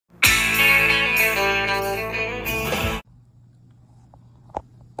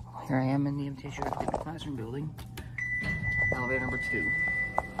Here I am in the MTSU academic classroom building. Elevator number 2.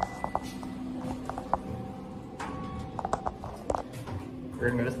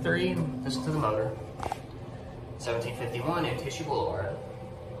 We're gonna go to 3 and listen to the motor. 1751 MTSU Boulevard.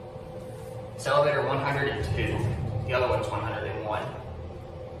 It's elevator 102. The other one's 101.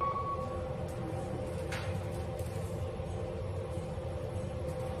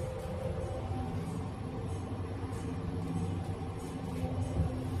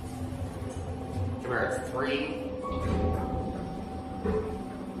 We're at 3.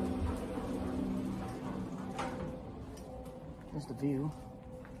 There's the view.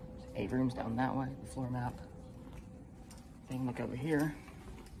 There's 8 rooms down that way, the floor map. Then look over here.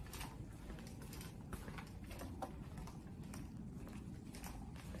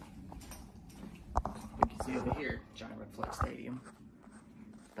 We can see over here, giant red flag stadium.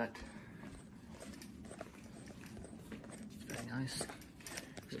 But very nice.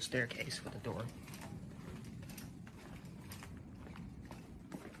 There's a staircase with a door.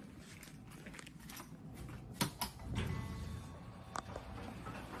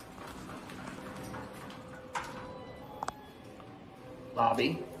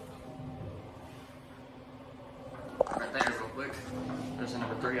 Lobby. Right there, real quick. There's a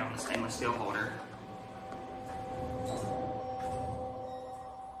number 3 on the stainless steel holder.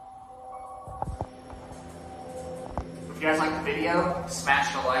 If you guys like the video,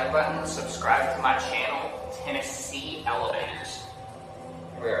 smash the like button, subscribe to my channel, Tennessee Elevators.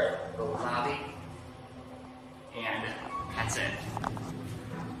 We're at the lobby, and that's it.